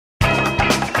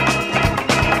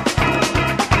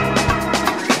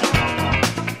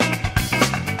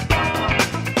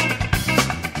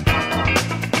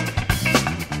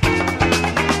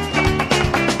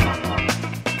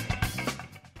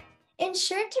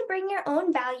to bring your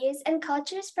own values and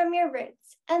cultures from your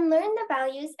roots and learn the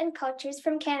values and cultures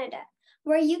from Canada,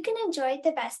 where you can enjoy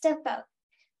the best of both.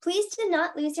 Please do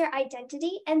not lose your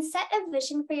identity and set a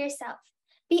vision for yourself.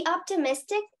 Be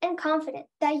optimistic and confident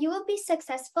that you will be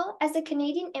successful as a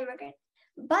Canadian immigrant,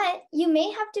 but you may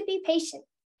have to be patient.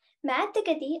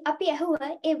 මෑතකදී අපි ඇහුව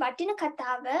ඒ වටින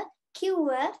කතාව කිව්ව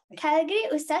Calgary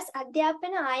උසස්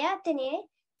අධ්‍යාපන ආයතනයේ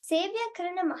සේවය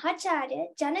කරන මහාචාර්ය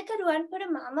ජනක රුවන්පුර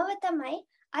මාමව තමයි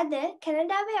අද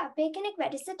කැනඩාවේ අපේ කෙනෙක්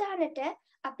වැඩසටහනට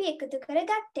අපි එකතු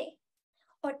කරගත්තේ.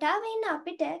 ඔටාවේ ඉන්න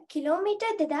අපිට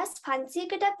කිලෝමීටර්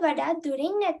 2500කටත් වඩා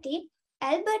දුරින් නැති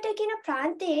ඇල්බර්ටා කියන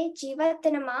ප්‍රාන්තයේ ජීවත්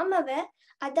වෙන මාමව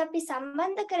අද අපි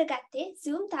සම්බන්ධ කරගත්තේ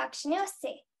Zoom තාක්ෂණය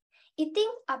ඔස්සේ.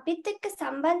 ඉතින් අපිත් එක්ක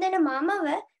සම්බන්ධ වෙන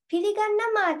මාමව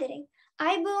පිළිගන්නම් ආදරෙන්.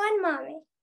 අයබෝවන් මාමේ.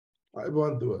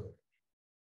 අයබෝවන් දුව.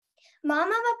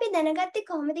 මාමව අපි දැනගත්තේ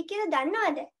කොහොමද කියලා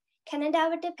දන්නවද?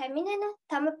 කැනඩාවට පැමිණෙන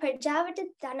තම ප්‍රජාවට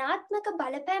ධනාත්මක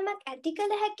බලපෑමක් ඇති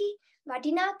කළ හැකි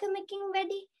වටිනාකමකින්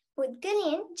වැඩි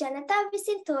පුද්ගලයන් ජනතාව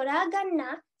විසින් තෝරා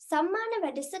ගන්නා සම්මාන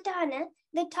වැඩසටහන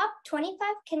The Top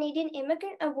 25 Canadian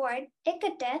Immigrant Award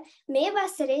එකට මේ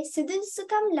වසරේ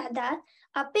සුදුසුකම් ලදා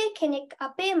අපේ කෙනෙක්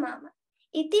අපේ මාමා.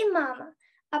 ඉතින් මාමා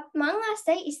මං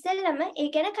ආසයි ඉස්සෙල්ලම ඒ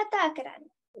ගැන කතා කරන්න.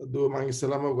 දුව මං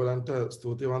ඉස්සෙල්ලාම ඔයගලන්ට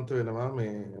ස්තුතිවන්ත වෙනවා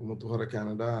මේ මුතුහර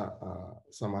කැනඩා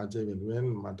සමාජය වෙනුවෙන්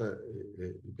මට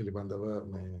පිළිබඳව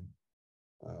මේ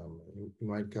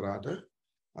ඉන්වයිට් කරාට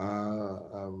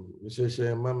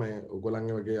විශේෂයෙන්ම මේ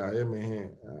ඔයගලන්ගේ වගේ අය මේ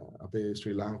අපේ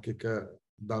ශ්‍රී ලාංකික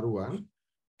දරුවන්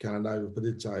කැනඩාවේ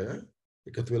උපදිච්ච අය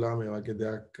එකතු වෙලා මේ වගේ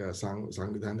දෙයක්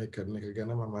සංවිධානය කරන එක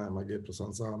ගැන මගේ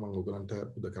ප්‍රශංසාව මම ඔයගලන්ට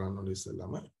පුද කරන්න ඕනේ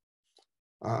ඉස්සෙල්ලාම.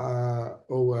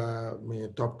 මේ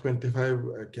top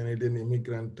 25 Canadian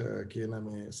immigrant කියන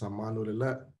මේ සම්මාන වල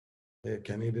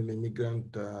Canadian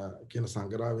immigrant කියන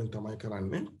සංග්‍රහයෙන් තමයි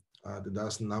කරන්නේ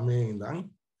 2009 ඉඳන්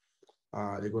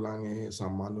ඒගොල්ලන්ගේ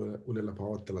සම්මාන වල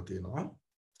පවත්වලා තියෙනවා.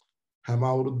 හැම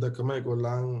අවුරුද්දකම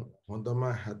ඒගොල්ලන් හොඳම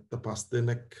 75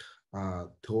 දෙනෙක්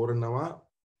තෝරනවා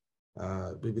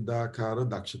විවිධාකාර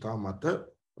දක්ෂතා මත.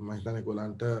 මම හිතන්නේ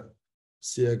ඒගොල්ලන්ට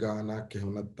 100 ගාණක්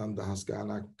එහෙම නැත්නම් 10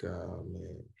 ගාණක්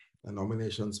මේ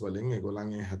nominations වලින්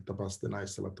ඒගොල්ලන්ගේ 75 දෙනා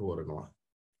ඉස්සලා තෝරනවා.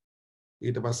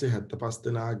 ඊට පස්සේ 75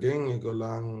 දෙනාගෙන්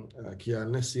ඒගොල්ලන්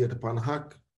කියන්නේ 50%ක්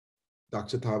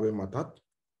දක්ෂතාවයේ මතත්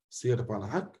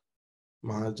 50%ක්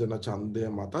මහජන ඡන්දය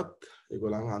මතත්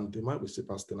ඒගොල්ලන් අන්තිම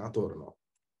 25 දෙනා තෝරනවා.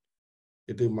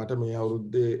 ඉතින් මට මේ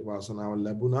අවුරුද්දේ වාසනාව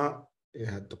ලැබුණා ඒ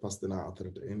 75 දෙනා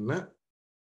අතරට එන්න.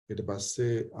 ඊට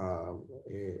පස්සේ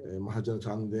ඒ මහජන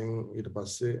ඡන්දයෙන් ඊට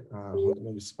පස්සේ හොඳම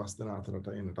 25 දෙනා අතරට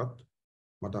එන්නටත්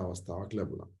මට අවස්ථාවක්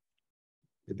ලැබුණා.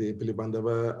 ඉතින් මේ පිළිබඳව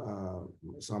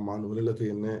සම්මාන වල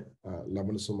තියෙන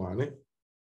ලබන සුමානේ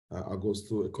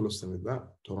අගෝස්තු 11 වෙනිදා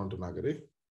ටොරන්ටෝ නගරේ.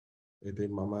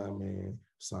 ඉතින් මම මේ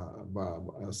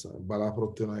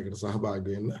බලාපොරොත්තු වෙන එකට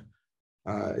සහභාගී වෙන්න.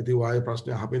 ඉතින් වායේ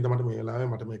ප්‍රශ්න අහපින්ද මට මේ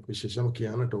වෙලාවේ මට මේක විශේෂම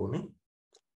කියන්නට ඕනේ.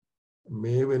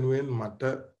 මේ වෙනුවෙන් මට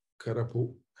කරපු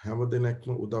හැම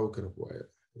දෙනෙක්ම උදව් කරපු අය.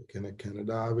 ඒ කියන්නේ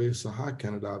කැනඩාවේ සහ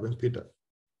කැනඩාවෙන් පිට.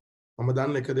 මම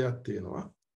දන්න එක දෙයක් තියෙනවා.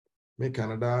 මේ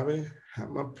කැනඩාවේ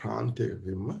හැම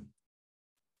ප්‍රාන්තයකින්ම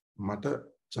මට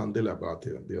ඡන්දය ලැබලා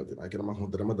තියෙනවා. ඒක මම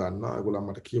හොඳටම දන්නවා. ඒගොල්ලෝ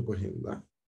මට කියපු හින්දා.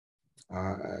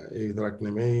 ඒ විතරක්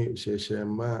නෙමෙයි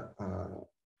විශේෂයෙන්ම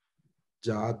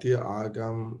ජාතිය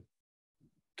ආගම්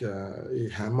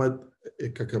හැම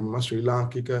එකකම ශ්‍රී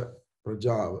ලාංකික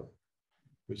ප්‍රජාව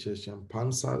විශේෂයෙන්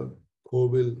පන්සල්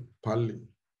කෝවිල් පල්ලි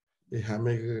ඒ හැම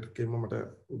එකකටම මට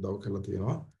උදව් කරලා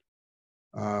තියෙනවා.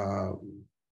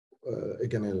 ඒ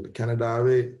කියන්නේ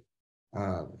කැනඩාවේ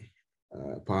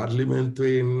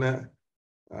පාර්ලිමේන්තුවේ ඉන්න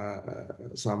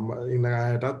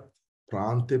අයටත්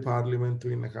ප්‍රාන්තීය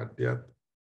පාර්ලිමේන්තුවේ ඉන්න කට්ටියත්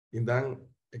ඉඳන්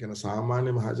ඒ කියන්නේ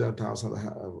සාමාන්‍ය මහජනතාව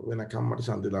සඳහා වෙනකම් මට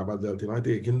ඡන්දය ලබා දෙලා තියෙනවා.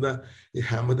 ඉතින් ඒකින්ද මේ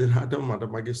හැම දිනකටම මට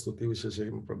මගේ ස්තුති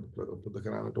විශේෂයෙන් පුද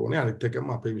කරන්නට ඕනේ. අනිත් එකම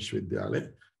අපේ විශ්වවිද්‍යාලේ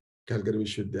කැල්ගරි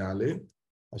විශ්වවිද්‍යාලයේ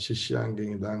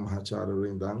ශිෂ්‍යයන්ගෙන් ඉඳන්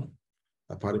මහාචාර්යවරුන් ඉඳන්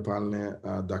පරිපාලනය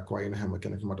දක්වා ඉන්න හැම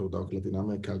කෙනෙක්ම මට උදව් කරලා තියෙනවා.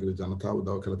 මේ කැල්ගරි ජනතාව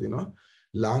උදව් කරලා තියෙනවා.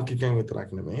 ලාංකිකයන් විතරක්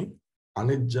නෙමෙයි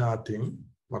අනිත් ජාතීන්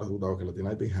මට උදව් කරලා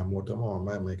තියෙනවා. ඉතින් හැමෝටම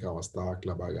මම මේක අවස්ථාවක්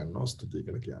ලබා ගන්නවා ස්තුතියි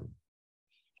කියලා කියන්නේ.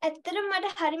 ඇත්තටම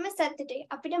මට හරිම සතුටුයි.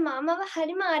 අපිට මාමව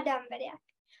හරිම ආඩම්බරයක්.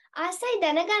 ආසයි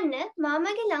දැනගන්න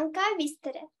මාමගේ ලංකාවේ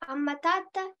විස්තර. අම්මා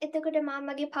තාත්තා එතකොට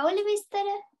මාමගේ පවුලේ විස්තර.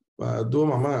 දුව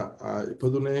මම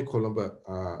ඉපදුනේ කොළඹ.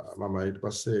 මම ඊට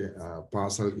පස්සේ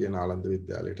පාසල් ගිය නාලන්ද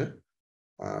විද්‍යාලයට.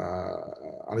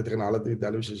 අනිත් එක නාලන්ද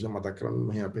විද්‍යාලය විශේෂයෙන් මතක් කරන්න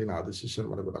මෙහි අපේ නාද ශිෂ්‍යයන්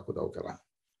මට ගොඩක් උදව් කරා.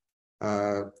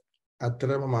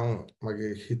 ඇත්තටම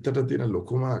මගේ හිතට තියෙන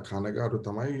ලොකුම කනගාටුව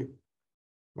තමයි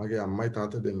මගේ අම්මයි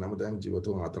තාත්තා දෙන්නම දැන්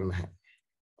ජීවිතුන් අතර නැහැ.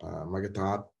 මගේ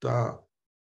තාත්තා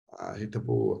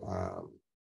හිටපු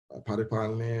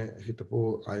පරිපාලනයේ හිටපු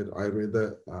ආයුර්වේද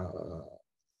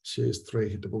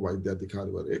ශාස්ත්‍රයේ හිටපු වෛද්‍ය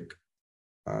අධිකාරිවරයෙක්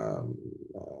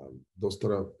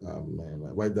දොස්තර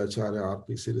වෛද්‍යාචාර්ය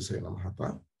ආර්.පී. සිරිසේන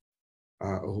මහතා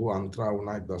ඔහු අන්තරා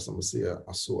වුණා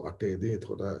 1988 දී.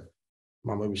 එතකොට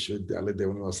මම විශ්වවිද්‍යාලයේ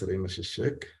දෙවනි වසරේ ඉන්න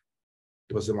ශිෂ්‍යෙක්.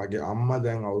 ඊට පස්සේ මගේ අම්මා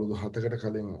දැන් අවුරුදු 7කට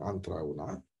කලින් අන්තරා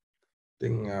වුණා.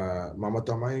 ඉතින් මම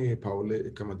තමයි පවුලේ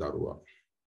එකම දරුවා.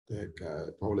 ඒක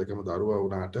පවුලේ එකම දරුවා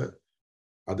වුණාට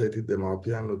අද ඉතින්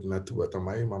දෙමාපියන්වත් නැතුව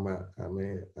තමයි මම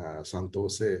මේ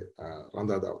සන්තෝෂේ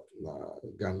රඳා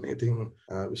ගන්න. ඉතින්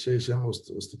විශේෂයෙන්ම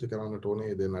ස්තුති කරන්නට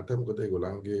ඕනේ දෙන්නට. මොකද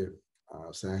ඒගොල්ලන්ගේ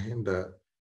සෑහෙන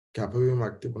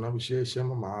කැපවීමක් තිබුණා. විශේෂයෙන්ම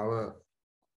මාව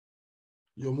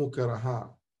යොමු කරහා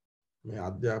මේ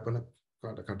අධ්‍යාපන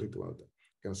කටයුතු වලට.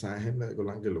 ඒ සෑහෙන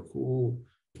ඒගොල්ලන්ගේ ලොකු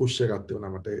පුෂ් එකක්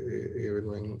තිබුණා මට ඒ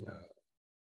වෙනුවෙන්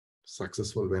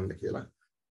සක්සස්ෆුල් වෙන්න කියලා.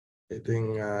 ඉතින්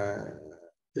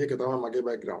ඒක තමයි මගේ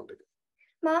බෑග්ග්‍රවුන්ඩ් එක.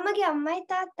 මාමගේ අම්මයි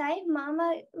තාත්තයි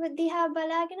මාමා දිහා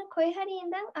බලාගෙන කොයි හරි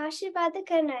ඉඳන් ආශිර්වාද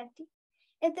කරනවා ඇති.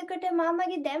 එතකොට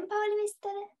මාමගේ දැන් පවුල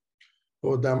විස්තර?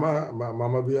 ඔව් දැන්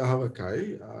මම විවාහකයි.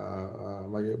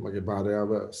 මගේ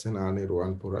භාර්යාව සෙනානි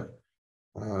රුවන්පුර.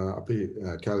 අපි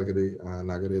කැල්ගරි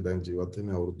නගරයේ දැන් ජීවත්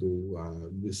වෙන අවුරුදු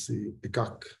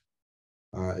 21ක්.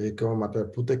 ඒකම මට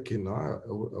පුතෙක් ඉන්නවා.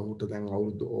 ඔහුට දැන්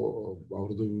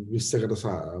අවුරුදු 20කට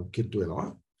කිට්ටු වෙනවා.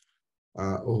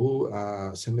 ඔහු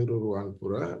සෙනීරු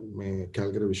රුවන්පුර මේ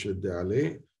කැල්ගරි විශ්වවිද්‍යාලයේ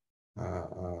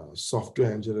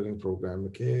software engineering program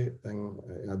එකේ දැන්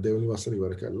දෙවෙනි වසර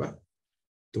ඉවර කළා.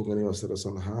 තුන්වෙනි වසර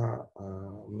සඳහා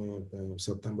මේ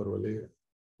සැප්තැම්බර් වලේ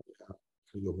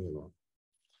යොමු වෙනවා.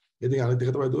 ඉතින් අනිත්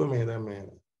එක තමයි දුව මේ දැන් මේ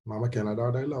මම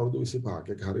කැනඩාවට ඇවිල්ලා අවුරුදු 25ක්.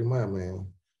 ඒක හරීම මේ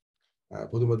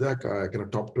පුදුම දෙයක්. කියන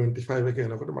top 25 එකේ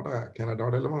එනකොට මට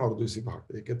කැනඩාවට ඇවිල්ලා මම අවුරුදු 25ක්.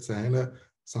 ඒකෙත් සෑහෙන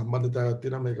සම්බන්ධතාවයක්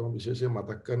තියෙනවා. මේක මම විශේෂයෙන්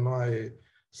මතක් කරනවා. ඒ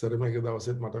සරමේක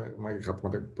දවසෙත් මට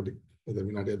පොඩි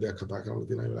විනාඩියක් දෙකක් කතා කරන්න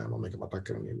තියෙන වෙලාව මම මේක මතක්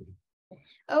කරන්නේ.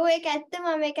 ඔව් ඒක ඇත්තම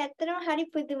මේක ඇත්තටම හරි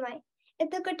පුදුමයි.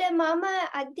 එතකොට මම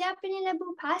අධ්‍යාපනය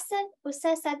ලැබූ පාසල්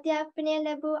උසස් අධ්‍යාපනය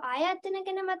ලැබූ ආයතන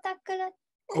ගැන මතක් කළොත්?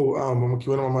 ඔව් මම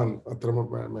කියනවා මම අතරම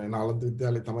මේ නාලන්ද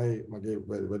විද්‍යාලයේ තමයි මගේ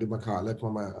වැඩිම කාලයක්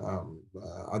මම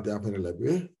අධ්‍යාපනය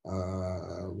ලැබුවේ.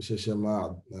 විශේෂයෙන්ම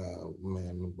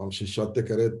මම ශිෂ්‍යත්වය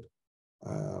කරේ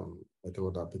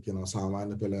එතකොට අපි කියනවා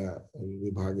සාමාන්‍ය පෙළ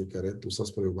විභාගය කරේ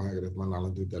උසස් පෙළ විභාගය කරේ මම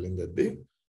නාලන්ද විද්‍යාලයෙන් දැද්දේ.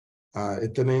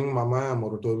 එතනින් මම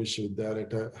මොරටුව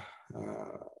විශ්වවිද්‍යාලයට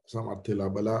සමර්ථය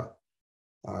ලැබලා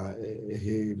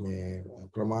එහි මේ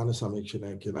ප්‍රමාණ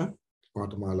සමීක්ෂණය කියන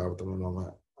පාඨමාලාව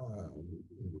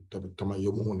තමයි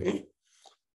යොමු වුණේ.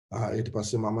 ඊට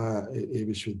පස්සේ මම ඒ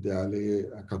විශ්වවිද්‍යාලයේ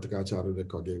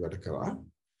කතිකාචාර්යවරයෙක් වගේ වැඩ කරා.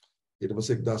 ඊට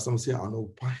පස්සේ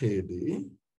 1995 දී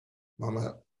මම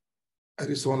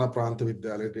ඇරිසෝනා ප්‍රාන්ත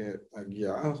විද්‍යාලයට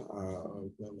ගියා.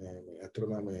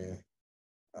 ඇත්තටම මේ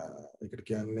ඒකට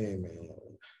කියන්නේ මේ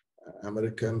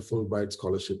American Fulbright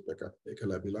Scholarship එක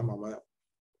ලැබිලා මම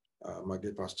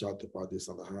මගේ පශ්චාත් උපාධිය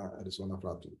සඳහා ඇරිසෝනා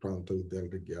ප්‍රාන්ත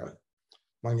විද්‍යාලයට ගියා.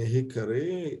 මම එහි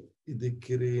කරේ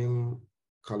ඉදිකිරීම්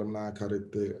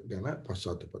කළමනාකාරීත්වය ගැන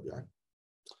පශ්චාත් උපාධියක්.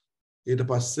 ඊට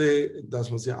පස්සේ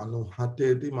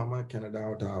 1997 දී මම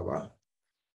කැනඩාවට ආවා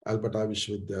ඇල්බර්ටා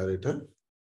විශ්වවිද්‍යාලයට.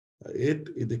 ඒත්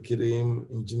ඉදිකිරීම්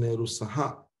ඉංජිනේරු සහ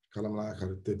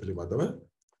කළමනාකාරීත්වය පිළිබඳව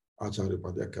ආචාර්ය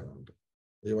උපාධියක් කරන්නට.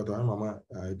 ඒවා තමයි මම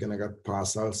ඉගෙනගත්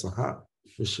පාසල් සහ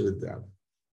විශ්වවිද්‍යාල.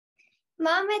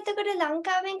 මම එතකොට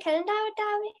ලංකාවෙන් කැනඩාවට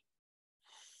ආවේ?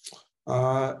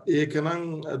 ඒක නම්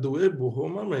දුවේ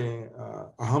බොහොම මේ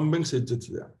අහම්බෙන් සිද්ධ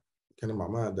දෙයක්. කියන්නේ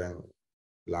මම දැන්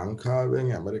ලංකාවෙන්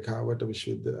ඇමරිකාවට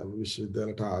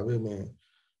විශ්වවිද්‍යාලයට ආවේ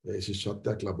මේ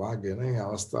ශිෂ්‍යත්වයක් ලබාගෙන ඒ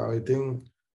අවස්ථාවේ ඉතින්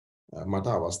මට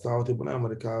අවස්ථාව තිබුණා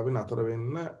ඇමරිකාවෙන් අතර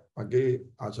වෙන්න මගේ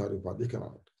ආචාර්ය උපාධිය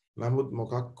කරන්නට. නමුත්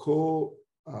මොකක් හෝ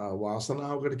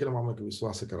වාසනාවකට කියලා මම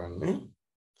විශ්වාස කරන්නේ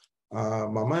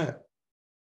මම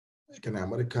කියන්නේ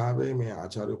ඇමරිකාවේ මේ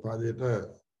ආචාර්ය උපාධියට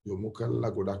යොමු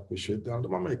කළා ගොඩක්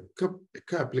විශ්වවිද්‍යාලවල මම එක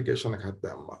ඇප්ලිකේෂන් එකක්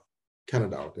දැම්මා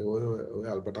කැනඩාවට. ඔය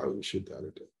ඇල්බර්ටා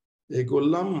විශ්වවිද්‍යාලයට.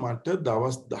 ඒගොල්ලන් මට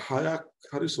දවස්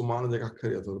 10ක් හරි සුමාන දෙකක්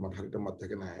හරි අතවල මට හරියට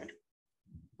මතක නැහැ.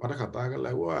 මට කතා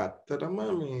කරලා ඇහුවා ඇත්තටම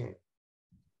මේ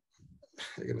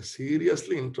ඒ කියන්නේ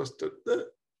සීරියස්ලි ඉන්ටරෙස්ටඩ්ද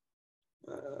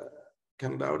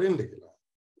කැනඩාවට එන්න කියලා.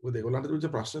 මොකද ඒගොල්ලන්ට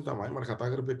තිබුණ ප්‍රශ්නේ තමයි මට කතා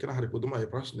කරපු එක්කන හරි පුදුමයි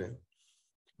ප්‍රශ්නේ.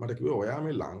 මට කිව්වා ඔයා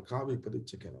මේ ලංකාවේ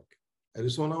ඉපදිච්ච කෙනෙක්.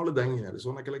 ඇරිසෝනා වල දැන් ඉන්නේ.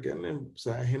 ඇරිසෝනා කියලා කියන්නේ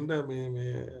සෑහෙන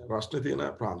මේ රස්නේ තියෙන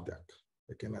ප්‍රාන්තයක්.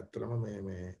 ඒ කියන්නේ ඇත්තටම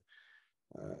මේ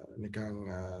නිකන්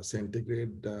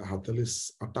සෙන්ටිග්‍රේඩ්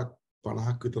 48ක්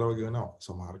 50ක් විතර වගේ වෙනවා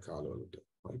සමහර කාලවලට.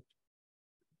 right?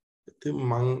 ඉතින්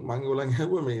මං ඒගොල්ලන්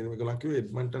හැවුවා මේ ඒගොල්ලන් කිව්වේ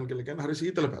එඩ්මන්ටන් කියලා කියන්නේ හරි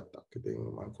සීතල පැත්තක්. ඉතින්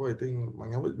මං කිව්වා ඉතින්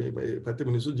මං හැවුවා මේ පැත්තේ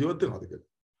මිනිස්සු ජීවත් වෙනවද කියලා.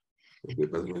 ඒ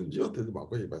පැත්තේ මිනිස්සු ජීවත් වෙනවා.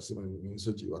 කොහේ පැත්තේ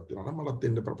මිනිස්සු ජීවත් වෙනවා නම් මලත්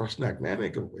දෙන්න ප්‍රශ්නයක් නෑ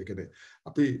නේ. ඒකනේ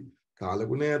අපි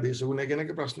කාලගුණය දේශගුණය කියන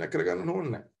එක ප්‍රශ්නයක් කරගන්න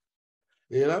ඕනේ නෑ.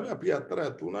 ඒ ලාවේ අපි අතර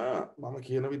ඇතුණා මම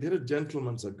කියන විදිහට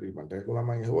ජෙන්ටල්මන්ස් ඇග්‍රීමන්ට්. ඒගොල්ලන්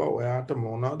මං ඇහුවා ඔයාට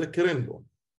මොනවද කරන්න ඕන?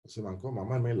 ඊපස්සේ මං කිව්වා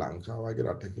මම මේ ලංකාව වගේ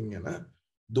රටකින් එන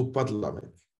දුප්පත්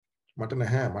ළමෙක්. මට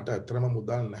නැහැ මට ඇත්තටම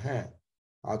මුදල් නැහැ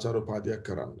ආචාර උපාධියක්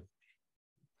කරන්න.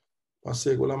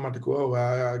 පස්සේ ඒගොල්ලන් මට කිව්වා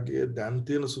ඔයාගේ දැන්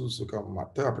තියෙන සුසුකම්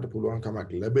මත අපිට පුළුවන්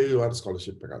කමක් ලැබෙයි ඔයාට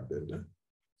ස්කෝලර්ෂිප් එකක් දෙන්න.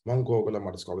 මං කෝගොල්ලන්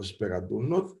මට ස්කෝලර්ෂිප් එකක්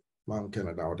දුන්නොත් මං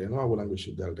කැනඩාවට එනවා ඕගොල්ලන්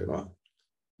විශ්වවිද්‍යාලයට එනවා.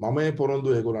 මම මේ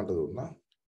පොරොන්දු ඒගොල්ලන්ට දුන්නා.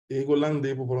 ඒගොල්ලන්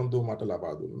දීපු පොරොන්දු මට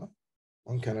ලබා දුන්නා.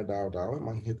 මං කැනඩාවට ආවා.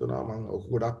 මං හිතනවා මං ඔක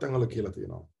ගොඩක් තැන්වල කියලා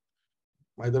තියෙනවා.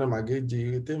 මම හිතනවා මගේ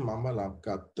ජීවිතේ මම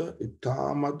ලබගත්ත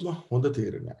ඉතාමත්ම හොඳ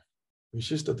තීරණයක්.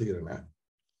 විශිෂ්ට තීරණයක්.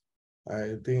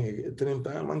 ඉතින් එතනින්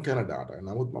තමයි මම කැනඩාවට.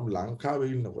 නමුත් මම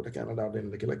ලංකාවේ ඉන්නකොට කැනඩාවට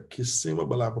එන්න කියලා කිසිම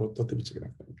බලාපොරොත්තුවක් තිබිච්ච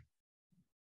කෙනෙක් නෙවෙයි.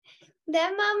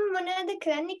 දැන් මම මොනවද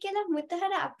කරන්න කියලා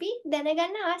මුතහර අපි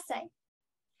දැනගන්න ආසයි.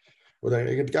 ඔය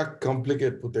ඒක ටිකක්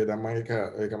කොම්ප්ලිකේට් පුතේ. දැන් මම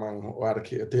ඒක මම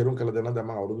ඔයාලට තේරුම් කරලා දෙන්න. දැන්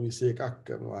මම අවුරුදු 21ක්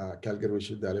කැල්ගරි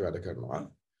විශ්වවිද්‍යාලයේ වැඩ කරනවා.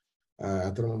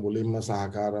 අතරම මුලින්ම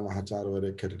සහකාර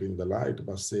මහාචාර්යවරයෙක් හැටියට ඉඳලා ඊට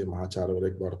පස්සේ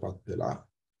මහාචාර්යවරයෙක් බවට පත් වෙලා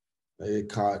ඒ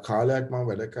කාලයක් මම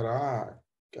වැඩ කරා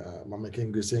මම එක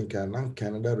ඉංග්‍රීසියෙන් කියනනම්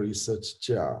Canada Research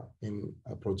Chair in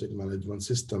Project Management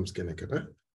Systems කෙනෙක්ට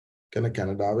කෙන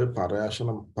කැනඩාවේ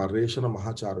පර්යේෂණ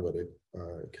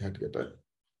මහාචාර්යවරයෙක් හැටියට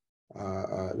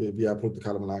ව්‍යාපෘති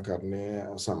කළමනාකරණය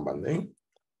සම්බන්ධයෙන්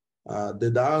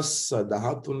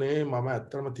 2013 මම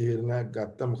ඇත්තටම තීරණයක්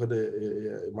ගත්තා. මොකද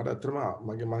මට ඇත්තටම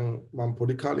මම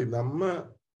පොඩි කාලේ ඉඳන්ම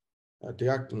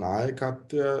ටිකක්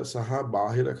නායකත්වය සහ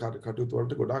බාහිර කටයුතු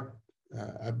වලට ගොඩක්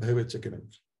අබ්බැහි වෙච්ච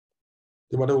කෙනෙක්.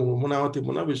 ඉතින් මට උවමනාව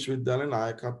තිබුණා විශ්වවිද්‍යාලේ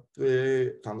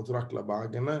නායකත්වයේ තනතුරක්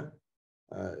ලබාගෙන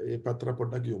ඒ පැත්තට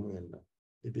පොඩ්ඩක් යොමු වෙන්න.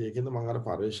 ඉතින් ඒකෙන්ද මම අර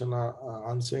පර්යේෂණ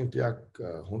අංශයෙන් ටිකක්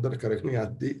හොඳට කරගෙන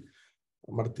යද්දී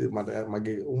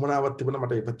මගේ උවමනාවක් තිබුණා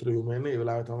මට ඒ පැත්තට යොමු වෙන්න. ඒ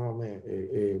වෙලාවේ තමයි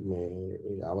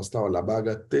මේ අවස්ථාව ලබා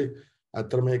ගත්තේ.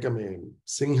 අතර මේක මේ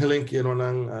සිංහලෙන් කියනවා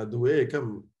නම් දුවේ ඒක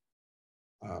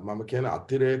මම කියන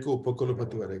අතිරේක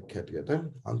උපකුලපතිවරයෙක් හැටියට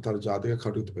අන්තර්ජාතික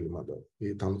කටයුතු පිළිබඳව.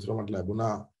 මේ තනතුර මට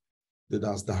ලැබුණා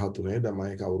 2013. දැන් මම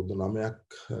ඒක අවුරුදු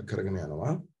 9ක් කරගෙන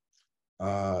යනවා.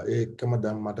 ඒකම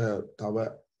දැන් මට තව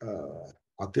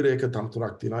අතිරේක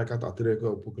තනතුරක් තියෙනවා. ඒකත් අතිරේක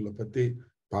උපකුලපති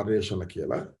පර්යේෂණ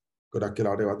කියලා. ගොඩක්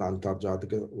වෙලාවට ඒවත්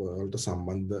අන්තර්ජාතික වලට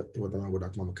සම්බන්ධ ඒවා තමයි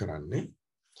ගොඩක් මම කරන්නේ.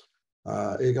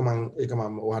 ඒක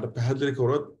මම ඔයාලට පැහැදිලි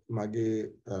කරොත්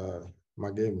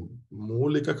මගේ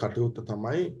මූලික කටයුත්ත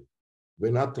තමයි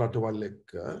වෙනත් රටවල්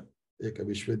එක්ක ඒක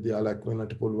විශ්වවිද්‍යාලයක්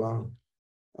වෙන්නට පුළුවන්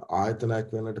ආයතනයක්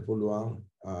වෙන්නට පුළුවන්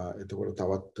එතකොට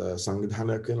තවත්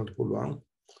සංවිධානයක් වෙන්නට පුළුවන්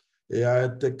ඒ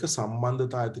අයත් එක්ක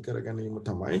සම්බන්ධතා ඇති කර ගැනීම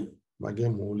තමයි මගේ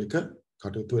මූලික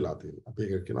කටයුතු වෙලා තියෙන්නේ. අපි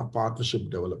ඒක කියනවා පාර්ට්නර්ෂිප්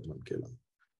ඩෙවලොප්මන්ට් කියලා.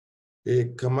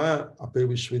 ඒකම අපේ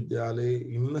විශ්වවිද්‍යාලයේ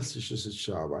ඉන්න ශිෂ්‍ය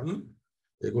ශිෂ්‍යාවන්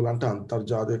ඒගොල්ලන්ට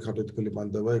අන්තර්ජාතික කටයුතු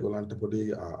පිළිබඳව ඒගොල්ලන්ට පොඩි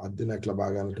අධ්‍යයනයක් ලබා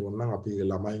ගන්නට ඕන නම් අපි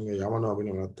ළමයින් යවනවා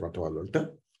වෙනත් රටවල් වලට.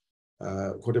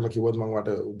 කොටිම කිව්වොත් මම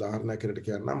වට උදාහරණයක් හැටියට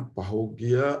කියන්නම්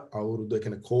පහුගිය අවුරුදු ඒ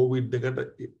කියන්නේ කොවිඩ් එකට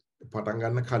පටන්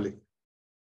ගන්න කලින්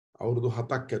අවුරුදු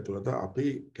 7ක් ඇතුළත අපි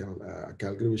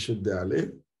කැල්ගරි විශ්වවිද්‍යාලයේ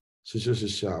ශිෂ්‍ය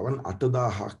ශිෂ්‍යාවන්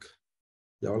 8000ක්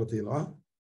යවලා තියෙනවා.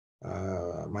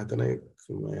 මම හිතන්නේ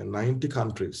 90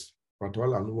 countries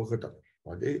රටවල් 90කට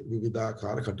වගේ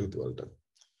විවිධාකාර කටයුතු වලට.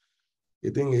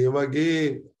 ඉතින් ඒ වගේ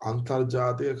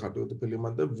අන්තර්ජාතික කටයුතු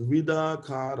පිළිබඳ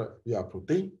විවිධාකාර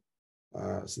ව්‍යාපෘති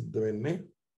සිද්ධ වෙන්නේ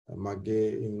මගේ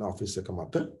ඉන්න ඔෆිස් එක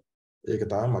මත. ඒක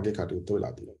තමයි මගේ කටයුත්ත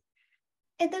වෙලා තියෙන්නේ.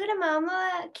 එතකොට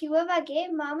මාමා කිව්වා වගේ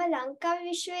මාමා ලංකාවේ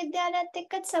විශ්වවිද්‍යාලයත්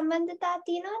එක්කත් සම්බන්ධතා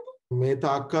තියෙනවද? මේ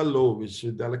තාක්කල් ලෝ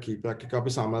විශ්වවිද්‍යාල කීපයක් එක්ක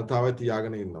අපි සම්බන්ධතාවය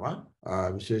තියාගෙන ඉන්නවා.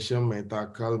 විශේෂයෙන් මේ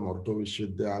තාක්කල් මොරටු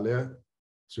විශ්වවිද්‍යාලය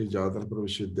ශ්‍රී ජයවර්ධනපුර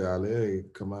විශ්වවිද්‍යාලය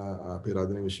එකම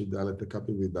පෙරාදෙණිය විශ්වවිද්‍යාලයත් එක්ක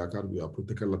අපි විවිධාකාර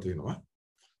ව්‍යාපෘති කරලා තියෙනවා.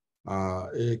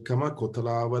 ඒකම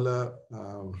කොතලාවල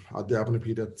අධ්‍යාපන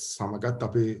පීඨයත් සමගත්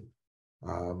අපි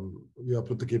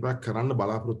ව්‍යාපෘති කීපයක් කරන්න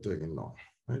බලාපොරොත්තු වෙමින් ඉන්නවා.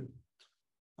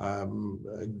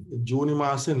 ජූනි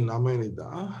මාසේ 9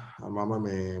 වෙනිදා මම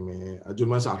මේ ජූනි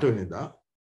මාසේ 8 වෙනිදා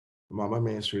මම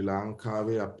මේ ශ්‍රී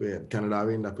ලංකාවේ අපේ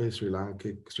කැනඩාවේ ඉන්න අපේ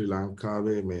ශ්‍රී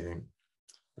ලංකාවේ මේ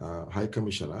හයි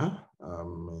කමිෂනර්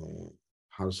මේ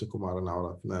හර්ෂ කුමාර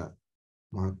නවරත්න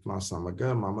මහත්මයා සමග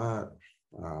මම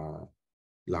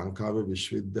ලංකාවේ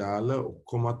විශ්වවිද්‍යාල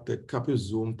ඔක්කොමත් එක්ක අපි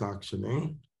Zoom තාක්ෂණයෙන්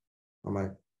මම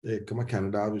ඒකම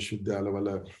කැනඩා විශ්වවිද්‍යාලවල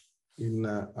ඉන්න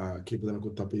කීප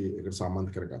දෙනෙකුත් අපි ඒකට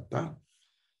සම්බන්ධ කරගත්තා.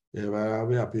 ඒ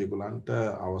වෙලාවේ අපි ඒගොල්ලන්ට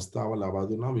අවස්ථාව ලබා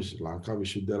දුන්නා ලංකා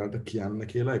විශ්වවිද්‍යාලයට කියන්න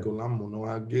කියලා ඒගොල්ලන් මොන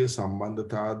වගේ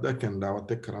සම්බන්ධතාවද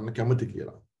කැනඩාවත් එක්ක කරන්න කැමති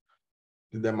කියලා.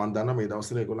 ඉතින් දැන් මම දන්නවා මේ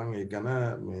දවස්වල ඒගොල්ලන් ඒ ගැන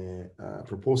මේ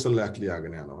ප්‍රොපෝසල් එකක්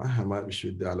ලියාගෙන යනවා හැම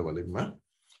විශ්වවිද්‍යාල වලින්ම.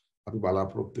 අපි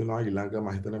බලාපොරොත්තු වෙනවා ඊළඟ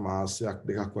මම හිතන්නේ මාසයක්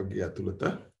දෙකක් වගේ ඇතුළත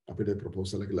අපිට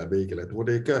ප්‍රොපෝසල් එක ලැබෙයි කියලා. එතකොට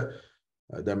ඒක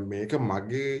දැන් මේක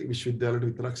මගේ විශ්වවිද්‍යාලයට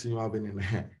විතරක් සීමා වෙන්නේ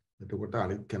නැහැ. එතකොට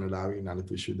අනිත් කැනඩාවේ ඉන්න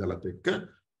අනිත් විශ්වවිද්‍යාලත් එක්ක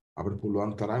අපිට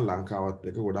පුළුවන් තරම් ලංකාවත්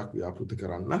එක්ක ගොඩක් ව්‍යාපෘති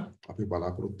කරන්න අපි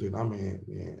බලාපොරොත්තු වෙනවා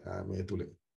මේ තුලින්.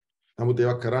 නමුත්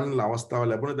ඒවා කරන්න අවස්ථාව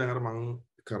ලැබුණේ දැන් අර මම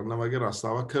කරන වගේ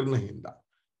රස්සාවක් කරන හින්දා.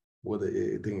 මොකද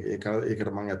ඉතින්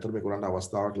ඒකට මම ඇත්තටම ඒගොල්ලන්ට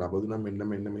අවස්ථාවක් ලැබ දුන්නා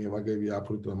මෙන්න මේ වගේ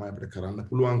ව්‍යාපෘති තමයි අපිට කරන්න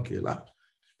පුළුවන් කියලා.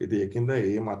 ඉතින් ඒකින්ද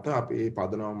මේ මත අපි මේ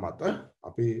පදනම මත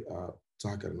අපි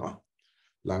උත්සාහ කරනවා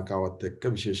ලංකාවත් එක්ක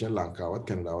විශේෂයෙන් ලංකාවත්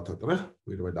කැනඩාවත් අතර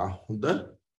ඊට වඩා හොඳ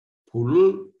පුල්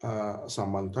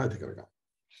සම්බන්ධතා ඇති කරගන්න.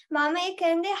 මම ඒ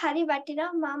කරන්නේ හරි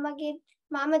වටිනවා.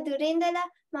 මම දුරේ ඉඳලා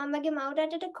මමගේ මව්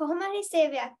රටට කොහොම හරි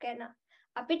සේවයක් කරනවා.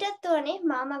 අපිටත් ඕනේ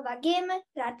මම වගේම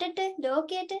රටට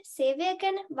ලෝකයට සේවය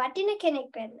කරන වටින කෙනෙක්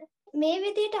වෙන්න. මේ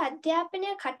විදිහට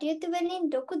අධ්‍යාපනය කටයුතු වලින්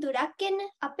ලොකු දුරක් එන්න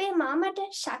අපේ මාමට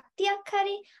ශක්තියක්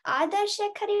හරි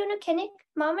ආදර්ශයක් හරි වුණ කෙනෙක්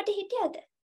මාමට හිටියද?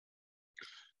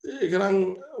 ඒක නම්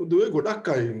දුවේ ගොඩක්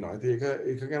අය ඉන්නවා. ඉතින්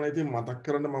ඒක ගැන ඉතින් මතක්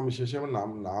කරන්න මම විශේෂයෙන්ම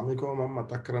නාමිකව මම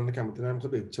මතක් කරන්න කැමති නැහැ.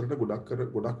 මොකද එච්චරට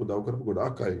ගොඩක් උදව් කරපු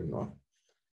ගොඩක් අය ඉන්නවා.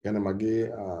 කියන්නේ මගේ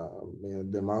මේ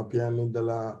දෙමාපියන්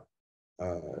ඉඳලා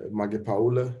මගේ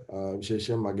පවුල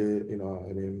විශේෂයෙන් මගේ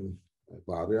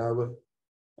භාර්යාව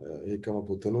ඒකම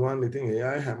පුතණුවන් ඉතින් ඒ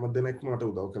අය හැම දෙනෙක්ම මට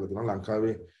උදව් කරලා දෙනවා.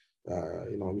 ලංකාවේ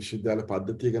විශ්වවිද්‍යාල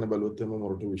පද්ධතිය ගැන බලුවොත් එම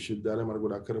මොරටු විශ්වවිද්‍යාලය මට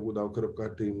ගොඩක් උදව් කරපු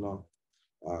කට්ටිය ඉන්නවා.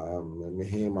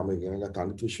 මෙහි මම ඉගෙන ගත්ත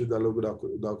අනිත් විශ්වවිද්‍යාල ගොඩක්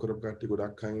උදව් කරපු කට්ටිය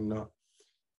ගොඩක් අය ඉන්නවා.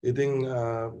 ඉතින්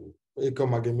ඒක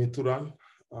මගේ මිතුරන්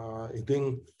ඉතින්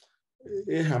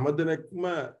ඒ හැම දෙනෙක්ම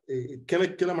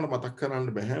කෙනෙක් කියලා මට මතක් කරන්න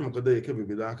බෑ. මොකද ඒක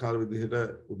විවිධාකාර විදිහට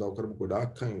උදව් කරපු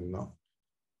ගොඩාක් අය ඉන්නවා.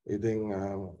 ඉතින්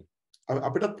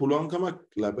අපිට පුළුවන්කමක්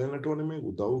ලැබෙන්නට ඕනේ මේ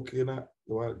උදව් කියන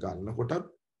ඒවා ගන්නකොටත්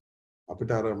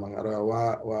අපිට අර මම අර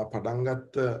වා පටන්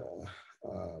ගත්ත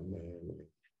මේ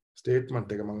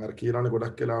ස්ටේට්මන්ට් එක මම අර කියලානේ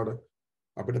ගොඩක් වෙලාවට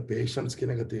අපිට පේෂන්ස්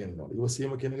කියන එක තියෙන්න ඕනේ.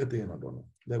 ඉවසීම කියන එක තියෙන්න ඕනේ.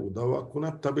 දැන් උදව්වක්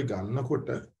වුණත් අපි ගන්නකොට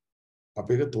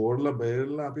අපි ඒක තෝරලා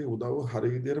බේරලා අපි උදව් හරි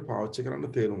විදිහට පාවිච්චි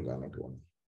කරන්න තේරුම් ගන්නට ඕනේ.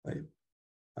 right?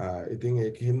 ඉතින්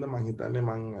ඒකින්ද මම හිතන්නේ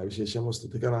මම විශේෂයෙන්ම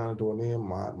ස්තුති කරන්නට ඕනේ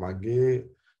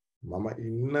මම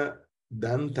ඉන්න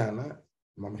දැන් තැන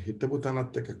මම හිතපු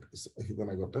තැනත් එක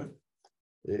හිතනකොට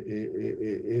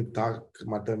ඒ තාක්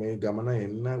මට මේ ගමන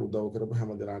එන්න උදව් කරපු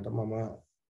හැම දෙනාටම මම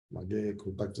මගේ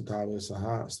කෘතඥතාවය සහ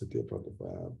ස්තුතිය පුද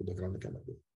කරන්න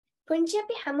කැමතියි. පුංචි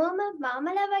අපි හැමෝම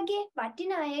මාමලා වගේ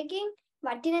වටින අයගෙන්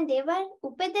වටින දේවල්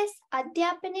උපදෙස්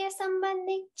අධ්‍යාපනය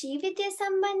සම්බන්ධයෙන් ජීවිතය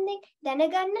සම්බන්ධයෙන්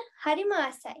දැනගන්න හරිම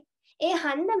ආසයි. ඒ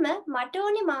හන්දම මට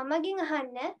ඕනේ මාමගෙන්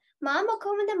අහන්න මාම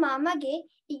කොහොමද මාමගේ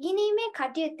ඉගෙනීමේ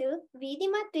කටයුතු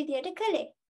වීදිමත් විදියට කළේ?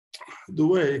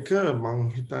 දුව ඒක මං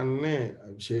හිතන්නේ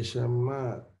විශේෂයෙන්ම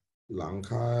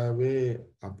ලංකාවේ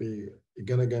අපි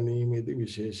ඉගෙන ගැනීමේදී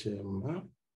විශේෂයෙන්ම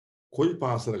කොයි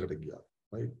පාසලකට ගියා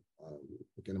right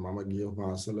ඒ කියන්නේ මම ගිය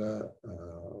පාසල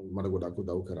මට ගොඩක්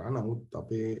උදව් කරා. නමුත්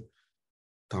අපේ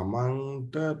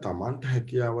තමන්ට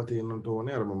හැකියාව තියෙන්නට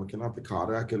ඕනේ. අර මම කියන අපි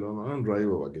කාර්යයක් කෙලවනවා නම්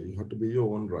ඩ්‍රයිවර් වගේ. You have to be your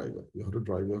own driver. You have to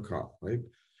drive your car, right?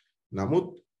 නමුත්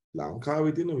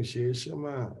ලංකාවේ තියෙන විශේෂම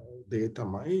දේ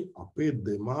තමයි අපේ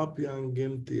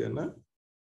දෙමාපියන්ගෙන් තියෙන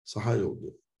සහයෝගය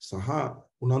සහ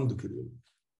උනන්දු කිරීම.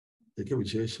 ඒක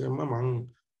විශේෂයෙන්ම මම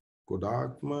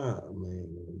ගොඩාක්ම මේ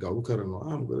ගෞරව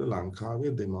කරනවා. මොකද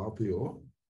ලංකාවේ දෙමාපියෝ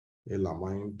ඒ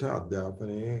ළමයින්ට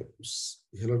අධ්‍යාපනයේ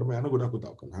ඉහළටම යන ගොඩක්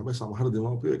උදව් කරනවා. හැබැයි සමහර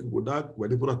දෙමාපියෝ ඒක ගොඩාක්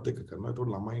වැඩිපුරත් එක්ක කරනවා.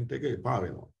 ඒතකොට ළමයින්ට ඒක එපා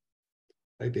වෙනවා.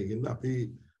 right ඒකින්ද අපි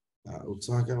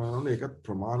උත්සාහ කරනවා ඒක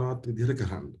ප්‍රමාණවත් විදිහට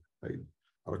කරන්න. right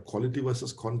අර quality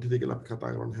versus quantity කියලා අපි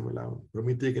කතා කරන හැම වෙලාවෙම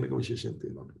ප්‍රමිතිය කියන එක විශේෂයෙන්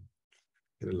තියෙනවා.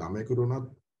 ඒ ළමයෙකුට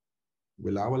උනත්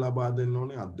වෙලාව ලබා දෙන්න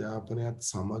ඕනේ අධ්‍යාපනයත්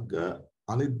සමග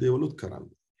අනිත් දේවලුත් කරන්න.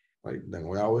 right දැන්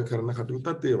ඔය කරන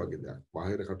කටයුත්තත් ඒ වගේ දෙයක්.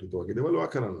 බාහිර කටයුතු වගේ දේවල්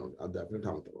ඔයා කරන්න ඕනේ අධ්‍යාපනයට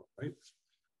අමතරව. right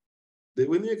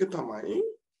දෙවෙනි එක තමයි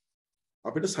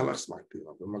අපිට සලස්මක්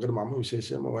තියෙනවා. මම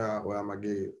විශේෂයෙන්ම ඔයා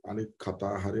මගේ අනිත්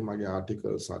කතා හරි මගේ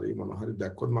ආටිකල්ස් හරි මොන හරි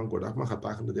දැක්කොත් මම ගොඩක්ම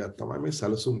කතා කරන දෙයක් තමයි මේ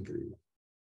සැලසුම් කිරීම.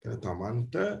 කියන්නේ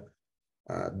තමන්ට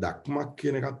දක්මක්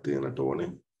කියන එකක් තියෙනට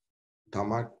ඕනේ.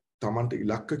 තමන්ට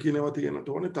ඉලක්ක කියනවා තියෙනට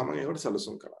ඕනේ. තමන් ඒකට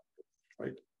සැලසුම් කරන්න.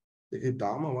 right ඒක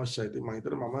ඊටාම අවශ්‍යයි. ඉතින් මම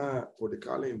හිතනවා මම පොඩි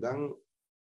කාලේ ඉඳන්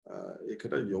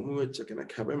ඒකට යොමු වෙච්ච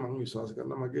කෙනෙක්. හැබැයි මම විශ්වාස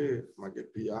කරනවා මගේ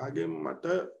පියාගෙන් මට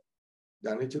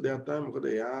දැනෙච්ච දෙයක් තමයි මොකද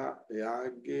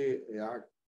එයා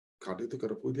කටයුතු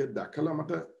කරපු විදිහ දැකලා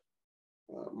මට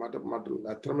මට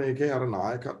ඇත්තටම මේකේ අර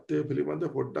නායකත්වයේ පිළිබඳ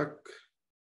පොඩ්ඩක්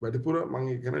වැඩිපුර මම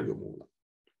ඒක ගැන යොමු වුණා.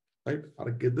 right අර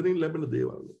ගෙදරින් ලැබෙන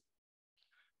දේවල්.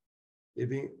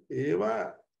 ඉතින් ඒවා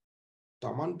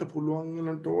Tamanට පුළුවන්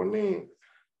වෙනට ඕනේ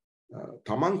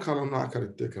Taman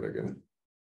කරුණාකරිතය කරගෙන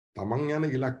Taman යන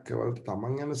ඉලක්කවලට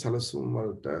Taman යන සැලසුම්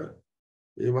වලට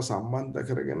ඒව සම්බන්ධ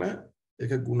කරගෙන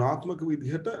ඒක ගුණාත්මක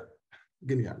විදිහට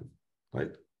ගෙනියන්න.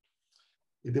 right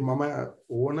ඉතින් මම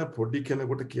ඕන පොඩි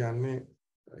කෙනෙකුට කියන්නේ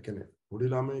කියන්නේ පොඩි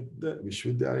ළමෙක්ද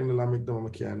විශ්වවිද්‍යාලේ ඉන්න ළමෙක්ද මම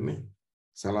කියන්නේ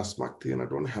සලස්මක්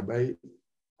තියෙනට ඕන හැබැයි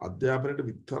අධ්‍යාපනයට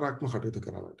විතරක්ම කටයුතු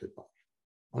කරන්නට එපා.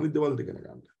 අනිත් දේවල් ඉගෙන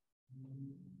ගන්න.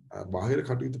 බාහිර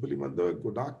කටයුතු පිළිබඳව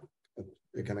ගොඩාක්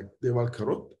ඒ කියන්නේ දේවල්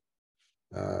කරොත්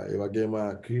ඒ වගේම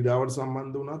ක්‍රීඩාවට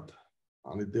සම්බන්ධ වුණත්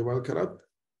අනිත් දේවල් කරත්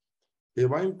ඒ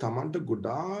වයින් Tamanට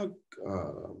ගොඩාක්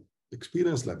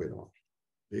එක්ස්පීරියන්ස් ලැබෙනවා.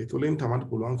 ඒ තුලින් Tamanට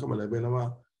පුළුවන්කම ලැබෙනවා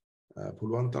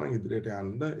පුළුවන් තරම් ඉදිරියට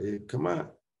යන්න ඒකම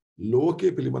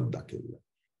ලෝකයේ පිළිබඳ දකින්න.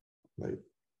 right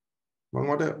මම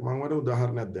වඩ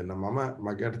උදාහරණයක් දෙන්න.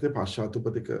 මගේ යටතේ පශ්චාත්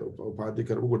උපාධි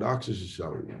කරපු ගොඩාක්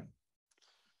ශිෂ්‍යයෝ ඉන්නවා.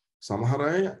 සමහර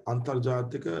අය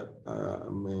අන්තර්ජාතික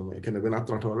මේ කියන්නේ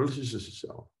වෙනත් රටවල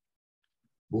ශිෂ්‍යයෝ.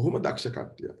 බොහොම දක්ෂ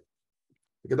කට්ටිය.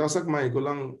 එක දවසක් මම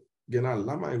ඒගොල්ලන්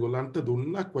ගෙනල්ලා මම ඒගොල්ලන්ට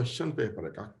දුන්නා ක්වෙස්චන් පේපර්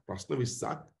එකක්. ප්‍රශ්න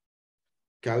 20ක්.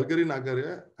 කැල්ගරි නගරය,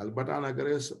 ඇල්බර්ටා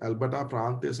නගරය, ඇල්බර්ටා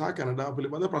ප්‍රාන්තය සහ කැනඩාව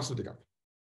පිළිබඳ ප්‍රශ්න ටිකක්.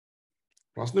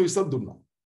 ප්‍රශ්න 20ක් දුන්නා.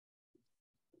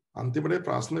 අන්තිමට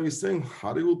ප්‍රශ්න 20න්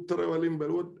හරි උත්තර වලින්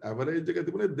බැලුවොත් ඇවරේජ් එක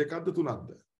තිබුණේ 2ක්ද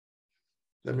 3ක්ද.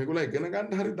 දැන් මේගොල්ලෝ ඉගෙන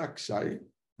ගන්න හරි දක්ෂයි.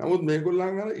 නමුත්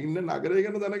මේගොල්ලන් අර ඉන්න නගරය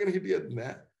ගැන දැනගෙන හිටියෙත්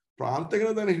නෑ. ප්‍රාන්තය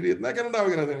ගැන දැනගෙන හිටියෙත් නෑ. කැනඩාව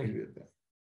ගැන දැනගෙන හිටියෙත් නෑ.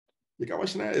 ඒක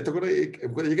අවශ්‍ය නෑ. එතකොට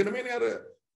ඒක නෙමෙයිනේ අර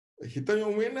හිත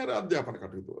යොමු වෙන්නේ අර අධ්‍යාපන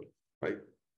කටයුතු වල. right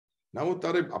නමුත්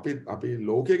අර අපි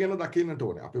ලෝකය ගැන දකින්නට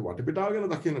ඕනේ. අපි වටපිටාව ගැන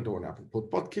දකින්නට ඕනේ. අපි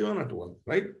පොත්පත් කියවන්නට ඕනේ.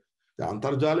 right දැන්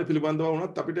අන්තර්ජාලය පිළිබඳව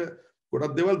වුණත් අපිට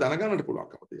ගොඩක් දේවල් දැනගන්නට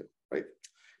පුළුවන්කම තියෙනවා. right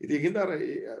ඉතින් ඒකින්ද අර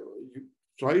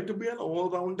try to be an all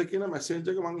rounder කියන මැසේජ්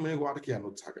එක මම මේ ඔයාලට කියන්න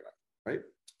උත්සාහ කරා. right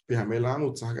අපි හැම වෙලාවෙම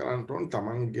උත්සාහ කරන්න ඕන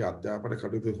තමන්ගේ අධ්‍යාපන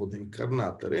කටයුතු හොඳින් කරන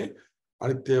අතරේ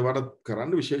අනිත් ඒවාට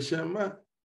කරන්න විශේෂයෙන්ම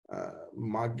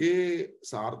මගේ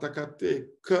සාර්ථකත්වයේ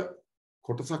එක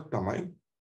කොටසක් තමයි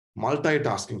මල්ටි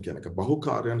ටාස්කින් කියන එක.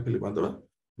 බහුකාර්යයන් පිළිබඳව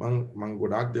මම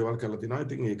ගොඩාක් දේවල් කරලා තිනවා.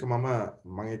 ඉතින් ඒක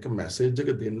මම ඒක මැසේජ්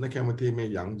එක දෙන්න කැමතියි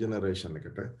මේ යං ජෙනරේෂන්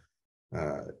එකට.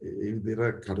 ඒ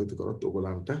විදිහට කටයුතු කරොත්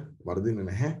ඔයගලන්ට වර්ධින්නේ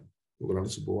නැහැ.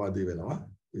 ඔයගලන්ට සුබවාදී වෙනවා.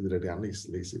 ඉදිරියට යන්න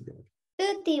ඉස්ලීසි වෙනවා.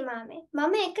 තුති මාමේ.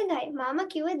 මම එකගයි.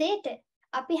 මාමා කිව්ව දෙයට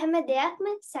අපි හැම දෙයක්ම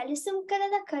සැලසුම්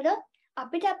කරලා කරොත්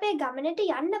අපිට අපේ ගමනට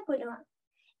යන්න පුළුවන්.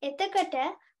 එතකොට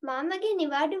මාමගේ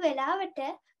නිවාඩු වෙලාවට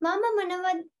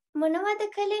මාමා මොනවද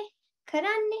කළේ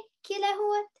කරන්නේ කියලා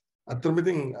ඇහුවත් අතරම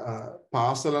ඉතින්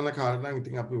පාසල යන කාරණා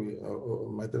ඉතින් අපි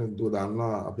මම හිතන්නේ දුව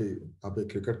දන්නවා අපි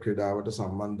ක්‍රිකට් ක්‍රීඩාවට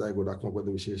සම්බන්ධයි ගොඩක්.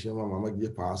 මොකද විශේෂයෙන්ම මම ගිය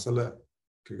පාසල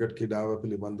ක්‍රිකට් ක්‍රීඩාව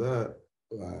පිළිබඳ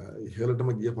ඉහළටම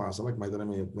ගිය පාසලක්. මම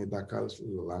හිතන්නේ මේ දක්වා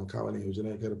ලංකාවේ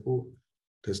නියෝජනය කරපු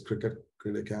ටෙස්ට් ක්‍රිකට්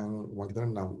ක්‍රීඩකයන් මම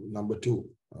හිතන්නේ නම්බර් 2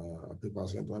 අපි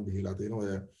පාසලෙන් තමයි බිහිලා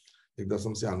තියෙනවා. ඔය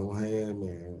 1996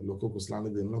 මේ ලොකු කුස්ලානි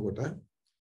දෙන්නකොට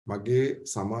මගේ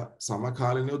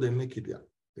සමකාලීනව දෙන්නෙක් හිටියා.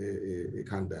 ඒ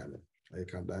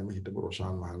කණ්ඩායම හිටපු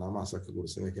රොෂාන් මහනාම අසක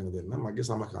ගුරුසිංහ කියන දෙන්න මගේ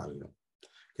සමකාලීනව.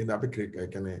 කියන්නේ අපි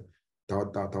කියන්නේ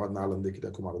තවත් නාලන්දේ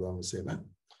හිටිය කුමාරදාම සේන.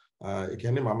 ඒ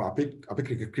කියන්නේ මම අපි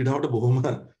ක්‍රිකට් ක්‍රීඩාවට බොහොම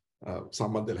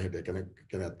සම්බන්ධ වෙලා හිටියා.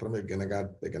 කියන්නේ අත්‍තරම ඉගෙන ගන්න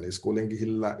ඒ කියන්නේ ඉස්කෝලෙන්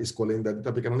ගිහිල්ලා ඉස්කෝලෙන්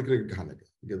දැද්දිත් අපි කරන්නේ ක්‍රිකට් ගහන එක.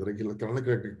 ගෙදර ගිහිල්ලා කරන්නේ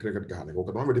ක්‍රිකට් ගහන එක. ඕක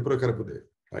තමයි වැඩිපුර කරපු දේ.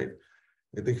 right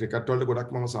ඉතින් ක්‍රිකට් වලට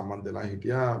ගොඩක් මම සම්බන්ධ වෙලා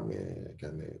හිටියා. මේ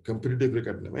කියන්නේ කම්පිටිටිව්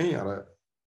ක්‍රිකට් නෙමෙයි අර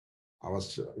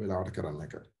අවශ්‍ය වෙලාවට කරන්න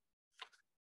එක.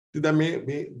 ඉතින් දැන්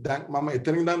මේ දැන් මම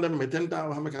එතනින් ඉඳන් දැන් මෙතෙන්ට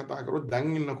ආවම කතා කරොත්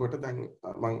දැන් ඉන්නකොට දැන්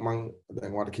මම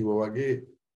දැන් වට කිව්වා වගේ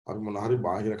අපි මොන හරි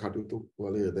බාහිර කටයුතු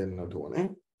වල යෙදෙන්නට ඕනේ.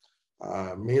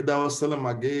 මේ දවස්වල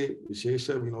මගේ විශේෂ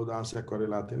විනෝදාංශයක්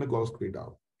කරලා තියෙන ගෝල්ෆ්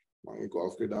ක්‍රීඩාව. මම ඒ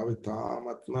ගෝල්ෆ් ක්‍රීඩාව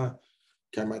තාමත්ම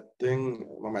කැමැත්තෙන්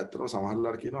මම ඇත්තටම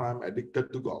සමහරවල්ලාට කියනවා I'm addicted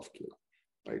to golf කියලා.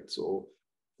 right so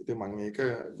ඉතින් මම ඒක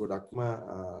ගොඩක්ම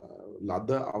ලද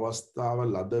අවස්ථාව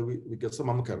ලද විකස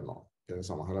මම කරනවා. ඒ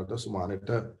සමහරවිට සුමානෙට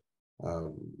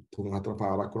 3-4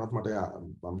 පාරක් වුණත් මට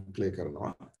මම ප්ලේ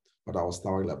කරනවා. මට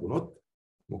අවස්ථාවක් ලැබුණොත්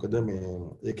මොකද මේ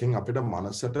ඒකෙන් අපිට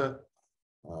මනසට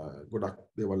ගොඩක්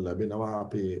දේවල් ලැබෙනවා.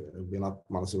 අපි වෙනත්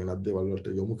මනස වෙනත් දේවල් වලට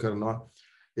යොමු කරනවා.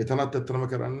 එතනත් ඇත්තම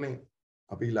කරන්නේ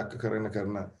අපි ඉලක්ක කරන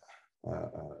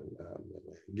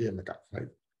ගේම් එකක්.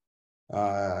 right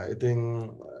ඉතින්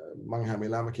මම හැම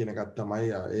වෙලාවෙම කියන එකක් තමයි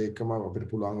ඒකම අපිට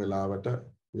පුළුවන් වෙලාවට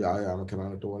ව්‍යායාම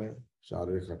කරන්නට ඕනේ.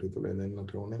 ශාරීරික කටයුතු වල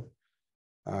යෙදෙන්නට ඕනේ.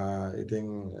 ඉතින්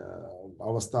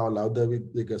අවස්ථාව ලෞද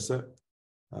විකස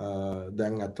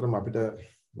දැන් අත්‍තරම අපිට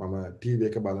මම TV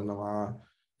එක බලනවා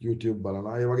YouTube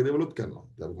බලනවා ඒ වගේ දේවලුත් කරනවා.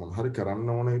 දැන් මම හරි කරන්න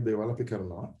ඕනේ දේවල් අපි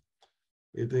කරනවා.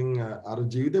 ඉතින් අර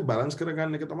ජීවිතේ බැලන්ස්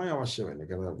කරගන්න එක තමයි අවශ්‍ය වෙන්නේ.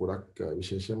 ඒක ගොඩක්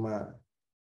විශේෂයෙන්ම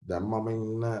දැන් මම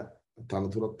ඉන්න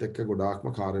තනතුරත් එක්ක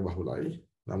ගොඩාක්ම කාර්යබහුලයි.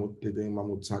 නමුත් ඉතින්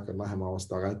මම උත්සාහ කරන හැම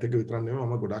අවස්ථාවකත් එක විතරක් නෙමෙයි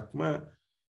මම ගොඩක්ම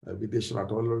විදේශ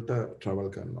රටවල් වලට ට්‍රැවල්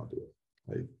කරනවා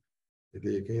right.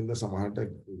 ඉතින් ඒකෙන්ද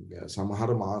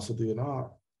සමහර මාස තියෙනවා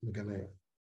ඒ කියන්නේ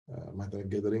මම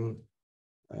හිතන්නේ ගෙදරින්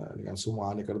නිකන්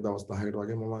සුමානිකර දවස් 10කට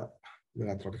වගේ මම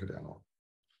වෙනත් රටකට යනවා.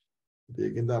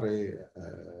 ඒකෙන්ද අර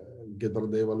ගෙදර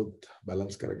දේවලුත්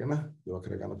බැලන්ස් කරගෙන ඒවා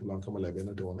කරගන්න පුළුවන්කම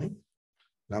ලැබෙන්නට ඕනේ.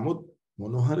 නමුත්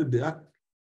මොන හරි දෙයක්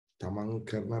තමන්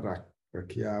කරන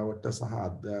රැකියාවට සහ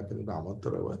අධ්‍යාපනයට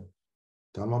අමතරව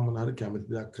තමන් මොන හරි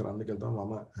කැමති දෙයක් කරන්න කියලා තමයි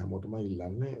මම හැමෝටම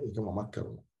ඉල්ලන්නේ. ඒක මමත්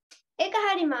කරනවා. ඒක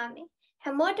හරි මාමේ.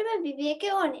 හැමෝටම විවේකය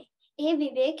ඕනේ. ඒ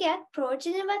විවේකයක්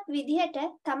ප්‍රයෝජනවත් විදිහට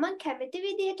තමන් කැමති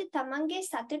විදිහට තමන්ගේ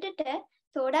සතුටට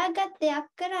තෝරාගත් දෙයක්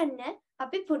කරන්න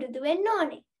අපි පුරුදු වෙන්න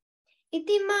ඕනේ.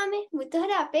 ඉතින් මාමේ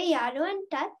මුතුහර අපේ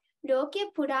යාළුවන්ටත්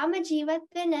ලෝකයේ පුරාම ජීවත්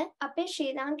වෙන අපේ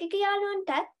ශ්‍රී ලාංකික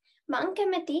යාළුවන්ටත් මං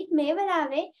කැමති මේ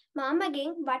වෙලාවේ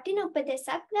මාමගෙන් වටින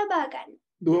උපදෙසක් ලබා ගන්න.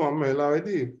 දුව මම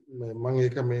වෙලාවේදී මම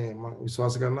ඒක මම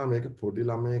විශ්වාස කරනවා මේක පොඩි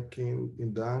ළමයෙක්ගෙන්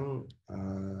ඉඳන්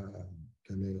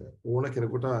කියන්නේ ඕන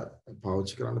කෙනෙකුට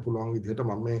පාවිච්චි කරන්න පුළුවන් විදිහට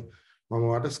මම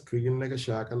වාට ස්ක්‍රීන් එක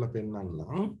ෂෙයා කරලා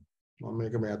පෙන්නන්නම්. මම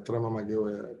මේක ඇත්තටම මගේ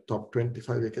ඔය top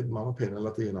 25 එකෙත් මම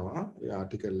පෙන්නලා තියෙනවා ඒ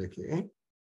ආටිකල් එකේ.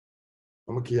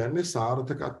 මම කියන්නේ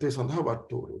සාර්ථකත්වයේ සඳහා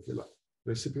වට්ටෝරුව කියලා.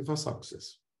 recipe for success.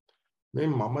 මේ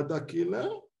මම දකින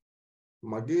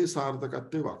මගේ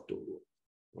සාර්ථකත්වයේ වට්ටෝරුව.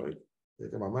 right.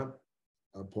 ඒක මම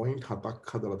පොයින්ට් 7ක්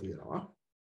හදලා තියෙනවා.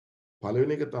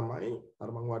 පළවෙනි එක තමයි අර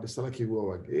මම වාට ඉස්සලා කිව්වා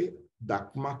වගේ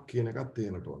දක්මක් කියන එකක්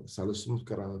තියෙනට ඕනේ. සැලසුම්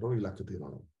කරන්නට ඕනේ ඉලක්ක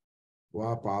තියෙනවා.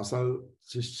 වා පාසල්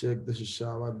ශිෂ්‍යයෙක්ද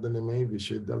ශිෂ්‍යාවක්ද නෙමෙයි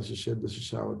විශ්වවිද්‍යාල ශිෂ්‍යයෙක්ද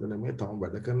ශිෂ්‍යාවක්ද නෙමෙයි තම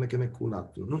වැඩ කරන කෙනෙක්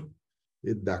වුණත්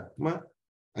ඒ දක්ම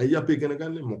අයි අපි ඉගෙන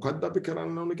ගන්න මොකද්ද අපි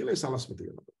කරන්න ඕනේ කියලා ඒ සලස්ම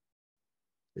තියෙනවා.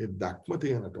 ඒ දක්ම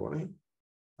තියෙනට ඕනේ.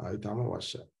 ආයි තම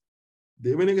අවශ්‍යයි.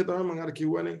 දෙවෙනි එක තමයි මම අර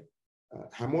කිව්වනේ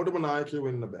හැමෝටම නායකයෝ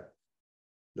වෙන්න බෑ.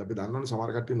 අපි දන්නවනේ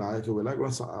සමහර කට්ටිය නායකයෝ වෙලා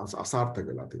ඒක අසාර්ථක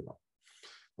වෙලා තියෙනවා.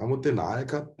 නමුත් ඒ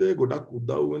නායකත්වයේ ගොඩක්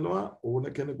උදව් වෙනවා ඕන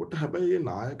කෙනෙකුට. හැබැයි මේ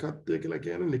නායකත්වය කියලා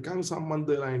කියන්නේ නිකන්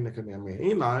සම්බන්ධ වෙලා ඉන්න එක නෙමෙයි.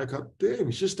 මේ නායකත්වයේ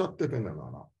විශිෂ්ටත්වය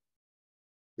පෙන්වනවා.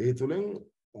 ඒ තුලින්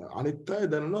අනිත් අය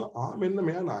දන්නවා මෙන්න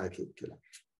මෙයා නායකයෙක් කියලා.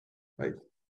 right.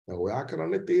 දැන් ඔයා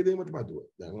කරන්නේ තේ දෙයම තමයි දුව.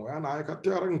 දැන් ඔයා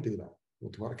නායකත්වය අරන් තියනවා.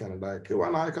 මුතුහාර කැනඩා එකේ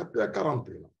ඔයා නායකත්වයක් අරන්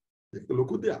තියනවා. ඒක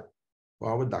ලොකු දෙයක්.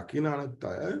 ඔයාව දකින්න අනිත්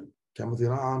අය කැමති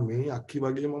වෙනවා මේ අක්කි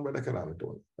වගේම වැඩ කරන්නට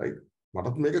ඕනේ. right.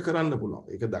 මටත් මේක කරන්න පුළුවන්.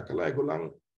 ඒක දැකලා ඒගොල්ලන්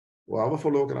ඔයාව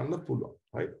ෆලෝ කරන්න පුළුවන්.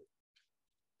 right.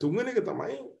 තුන්වෙනි එක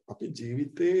තමයි අපි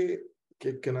ජීවිතේ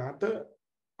එක්කෙනාට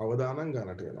අවදානම්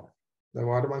ගන්නට වෙනවා. දැන්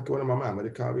ඔයාලට මම කියවනේ මම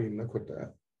ඇමරිකාවේ ඉන්නකොට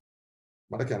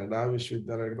මට කැනඩා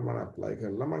විශ්වවිද්‍යාලයකට මම ඇප්ලයි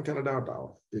කරලා මම කැනඩාවට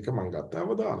ආවා. ඒක මම ගත්ත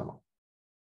අවදානම.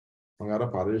 මම අර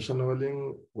පරිශන වලින්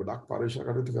ගොඩක් පරිශන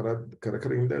කටයුතු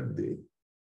කර ඉඳද්දී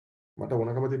මට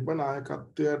ඕනකම තිබ්බ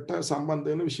නායකත්වයට සම්බන්ධ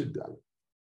වෙන විශ්වවිද්‍යාලය.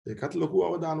 ඒකත් ලොකු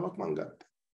අවදානමක් මම ගත්තා.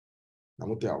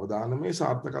 නමුත් ඒ අවදානමේ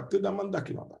සාර්ථකත්වය දැන් මම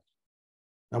දකිනවා.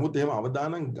 නමුත් එහෙම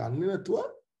අවදානම් ගන්නේ නැතුව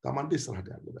Tamante ඉස්සරහට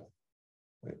යන්න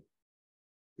බෑ.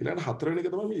 ඊළඟ හතරවෙනි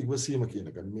එක තමයි මේ ඉවසීම කියන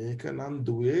එක. මේක නම්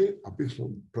දුවේ අපි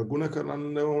ප්‍රගුණ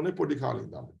කරන්න ඕනේ පොඩි කාලේ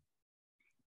ඉඳන්.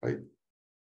 right.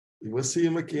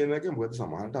 ඉවසීම කියන එක මොකද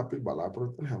සමහරට අපි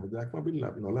බලාපොරොත්තු වෙන හැම දෙයක්ම අපි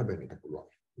නොලැබෙන්නට පුළුවන්.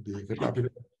 ඒකට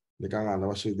අපිට නිකන්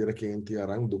අනවශ්‍ය විදිහට කේන්ති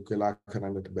අරන් දුක් වෙලා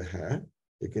කරන්නට බෑ.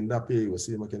 ඒකෙන්ද අපි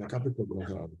ඉවසීම කියන එක අපි ප්‍රගුණ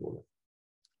කරන්න ඕනේ.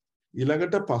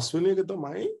 ඊළඟට පස්වෙනි එක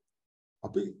තමයි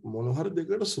අපි මොන හරි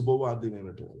දෙයකට සුබවාදී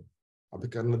වෙන්නට ඕනේ. අපි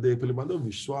කරන දේ පිළිබඳව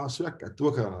විශ්වාසයක්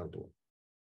ඇතුව කරන්නට ඕනේ.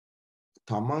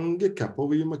 තමන්ගේ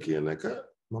කැපවීම කියන එක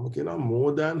මම කියනවා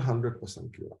more than 100%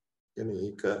 කියලා. කියන්නේ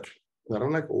ඒක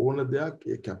කරන ඕන දෙයක්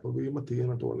ඒ කැපවීම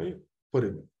තියෙනට ඕනේ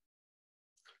පරිමේ.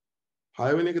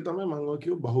 හයවෙනි එක තමයි මම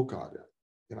කියව බහුකාර්යය.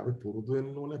 කියන්නේ අපි පුරුදු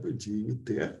වෙන්න ඕනේ අපේ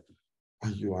ජීවිතය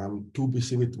I'm too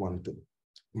busy with one thing.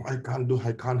 I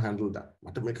can't handle that.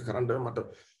 මට මේක කරන්න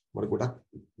මට ගොඩක්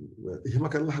එහෙම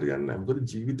කරලා හරියන්නේ නැහැ. මොකද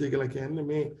ජීවිතය කියලා කියන්නේ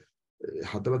මේ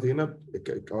හදලා තියෙන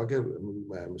එක වගේ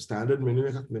ස්ටෑන්ඩඩ් මෙනු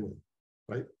එකක් නෙමෙයි.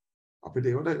 right. අපිට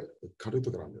ඒකට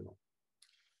කටයුතු කරන්න වෙනවා.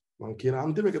 මම කියන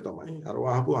අන්තිම එක තමයි අර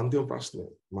වහපු අන්තිම ප්‍රශ්නේ.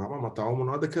 මම තව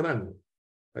මොනවද කරන්නේ?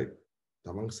 right.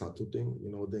 තමන් සතුටින්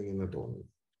විනෝදයෙන් ඉන්නට ඕනේ.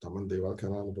 තමන් දේවල්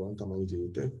කරන්නට ඕනේ තමන්ගේ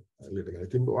ජීවිතේ එළියට ගන්න.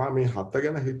 ඉතින් ඔයා මේ හත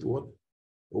ගැන හිතුවොත්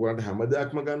ඔයගලන්ට හැම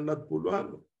දෙයක්ම ගන්නත්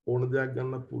පුළුවන්, ඕන දෙයක්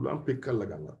ගන්නත් පුළුවන්, පික් කරලා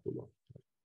ගන්නත් පුළුවන්.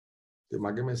 ඉතින්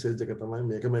මගේ මෙසේජ් එක තමයි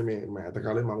මේක මේ අත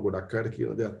කාලේ මම ගොඩක් අයට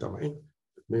කියන දෙයක් තමයි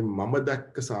මේ මම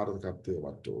දැක්ක සාර්ථකත්වයේ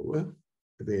වට්ටෝරුව.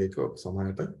 ඉතින් ඒක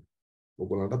සමහරට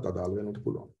ඔයගොල්ලන්ටත් අදාළ වෙන්නට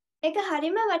පුළුවන්. ඒක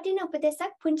හරිම වටින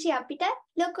උපදෙසක් පුංචි අපිට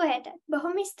ලොකුයට.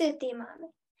 බොහොම ස්තුතියි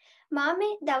මාමේ.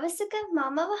 මාමේ දවසක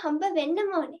මාමව හම්බ වෙන්න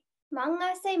ඕනේ. මං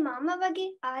ආසයි මාමා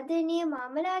වගේ ආදරණීය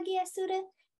මාමලාගේ ඇසුර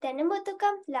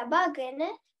දැනුමතුකම් ලබාගෙන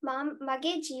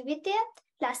මගේ ජීවිතයත්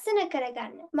ලස්සන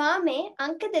කරගන්න. මාමේ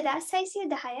අංක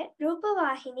 2610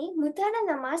 රූපවාහිනී මුතුහර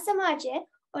ළමා සමාජය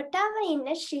ඔටාවා ඉන්න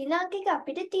ශ්‍රී ලාංකික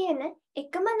අපිට තියෙන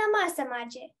එකම ළමා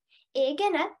සමාජය. ඒ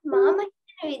ගැනත් මාමා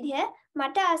හිතන විදිහ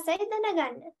මට ආසයි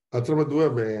දැනගන්න. අතරම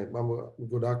දුව මම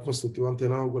ගොඩාක්ම ස්තුතිවන්ත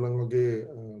වෙනවා ඔයගොල්ලන් වගේ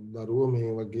දරුවෝ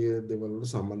මේ වගේ දේවල් වලට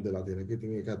සම්බන්ධ වෙලා තියෙන එක.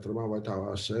 ඉතින් ඒක අතරම අපට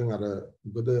අවශ්‍යයි. අර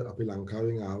මොකද අපි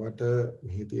ලංකාවෙන් ආවට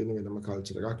මෙහි තියෙන වෙනම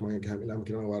කල්චර් එකක්. මම ඒක හැම වෙලාවෙම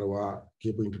කියනවා වරවා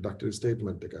කියපු ඉන්ට්‍රොඩක්ටරි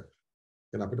ස්ටේට්මන්ට් එක.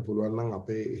 එහෙනම් අපිට පුළුවන් නම්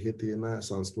අපේ එහි තියෙන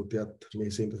සංස්කෘතියත්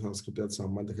මේ සීන්ත සංස්කෘතියත්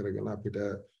සම්බන්ධ කරගෙන අපිට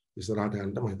ඉස්සරහට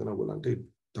යන්න මම හිතනවා ඔයගොල්ලන්ට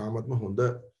තාමත්ම හොඳ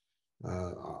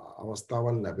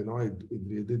අවස්ථාවන් ලැබෙනවා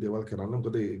ඉදිරියේදී දේවල් කරන්න.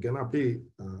 මොකද ඒ ගැන අපි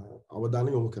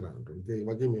අවධානය යොමු කරන්න ඕනේ. ඒ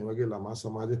වගේ මේ වගේ ළමා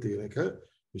සමාජයේ තියෙන එක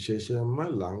විශේෂයෙන්ම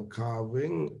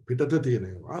ලංකාවෙන් පිටත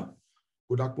තියෙනවා.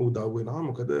 ගොඩක් උදව් වෙනවා.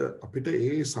 මොකද අපිට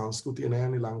ඒ සංස්කෘතිය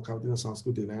නැහැනේ, ලංකාවේ තියෙන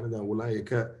සංස්කෘතිය නැහැනේ. දැන් උලා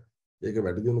ඒක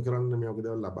වැඩි දියුණු කරන්න මේ වගේ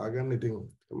දේවල් ලබා ගන්න. ඉතින්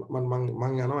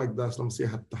මම යනවා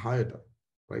 1976ට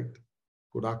right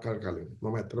ගොඩාක් කාල කලින්.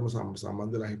 මම ඇත්තටම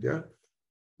සම්බන්ධ වෙලා හිටියා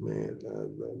මේ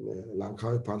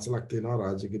ලංකාවේ පන්සලක් තියෙනවා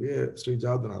රාජගිරියේ ශ්‍රී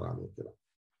ජාතනාරාමයේ කියලා.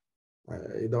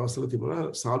 ඒ දවස්වල තිබුණා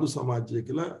සාදු සමාජය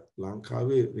කියලා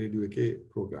ලංකාවේ රේඩියෝ එකේ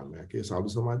ප්‍රෝග්‍රෑම් එකක්. ඒ සාදු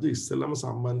සමාජය ඉස්සෙල්ලාම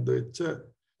සම්බන්ධ වෙච්ච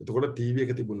එතකොට ටීවී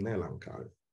එක තිබුණේ නැහැ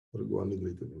ලංකාවේ.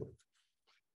 ගුවන්විදුලි තිබුණා.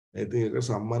 ඒක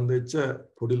සම්බන්ධ වෙච්ච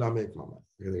පොඩි ළමෙක් මම.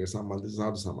 ඒක සම්බන්ධ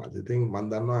සාදු සමාජය. ඉතින් මම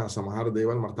දන්නවා සමහර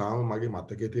දේවල් මට තාම මගේ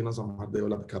මතකයේ තියෙන සමහර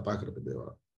දේවල් අපි කතා කරපු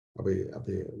දේවල්.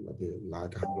 අපේ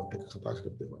නායක හමුවත් එක්ක කතා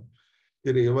කරපු දේවල්.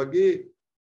 ඒ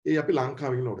වගේ අපි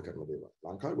ලංකාවේ ඉන්නකොට කරන දේවල්.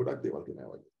 ලංකාවේ ගොඩක් දේවල්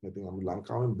තියෙනවා වගේ. ඉතින් අපි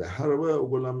ලංකාවෙන් බැහැරව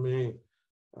ඔයගොල්ලන් මේ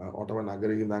ඔටාවා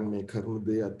නගරේ ඉඳන් මේ කරන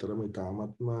දේ අතරම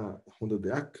ඉතාමත්ම හොඳ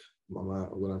දෙයක්. මම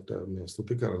ඔයගොල්ලන්ට මේ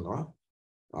ස්තුති කරනවා.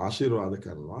 ආශිර්වාද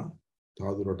කරනවා.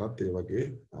 තවදුරටත් ඒ වගේ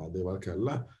දේවල්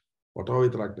කරලා ඔටාවා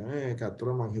විතරක් නෙමෙයි ඒක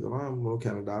අතරම මම හිතනවා මුළු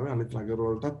කැනඩාවේ අනිත් නගර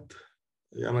වලටත්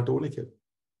යන්නට ඕනේ කියලා.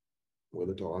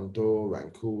 මොකද ටොරන්ටෝ,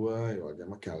 වැන්කූවර්, ඒ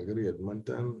වගේම කැල්ගරි,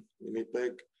 එඩ්මන්ටන්,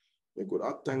 විනිපෙග් මේ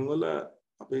ගොඩක් තැන්වල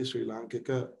අපේ ශ්‍රී ලාංකික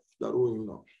දරුවෝ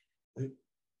ඉන්නවා.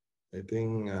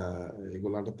 ඉතින්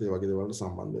ඒගොල්ලන්ටත් ඒ වගේ දේවල්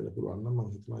සම්බන්ධ වෙන්න පුළුවන් නම් මම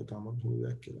හිතනවා ඒක තමයි හොඳ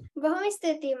දෙයක් කියලා. බොහොම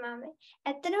ස්තුතියි මාමේ.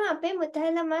 ඇත්තටම අපේ මුතුහර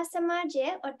ළමා සමාජය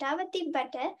ඔටාවා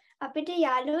තිබ්බට අපිට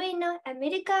යාළුවෝ ඉන්නවා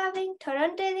ඇමරිකාවෙන්,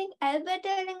 ටොරන්ටෝ වලින්,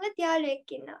 ඇල්බර්ටා වලින්වත්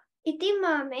යාළුවෙක් ඉන්නවා. ඉතින්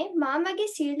මාමේ මාමගේ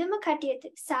සියලුම කටයුතු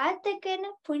සාර්ථක වෙන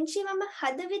පුංචි මම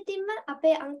හදවතින්ම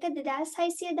අපේ අංක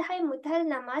 2610 මුතුහර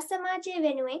ළමා සමාජය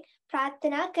වෙනුවෙන්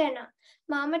ප්‍රාර්ථනා කරනවා.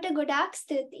 මාමට ගොඩාක්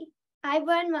ස්තුතියි.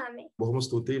 අයබෝන් මාමේ. බොහොම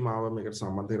ස්තුතියි මාව මේකට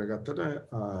සම්බන්ධ කරගත්තට.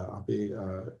 අපි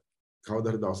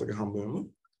කවදාද දවසක හම්බ වෙමු.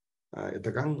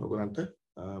 එතකන් ඔයගලන්ට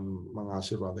මම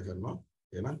ආශිර්වාද කරනවා.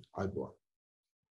 එහෙනම් අයබෝන්.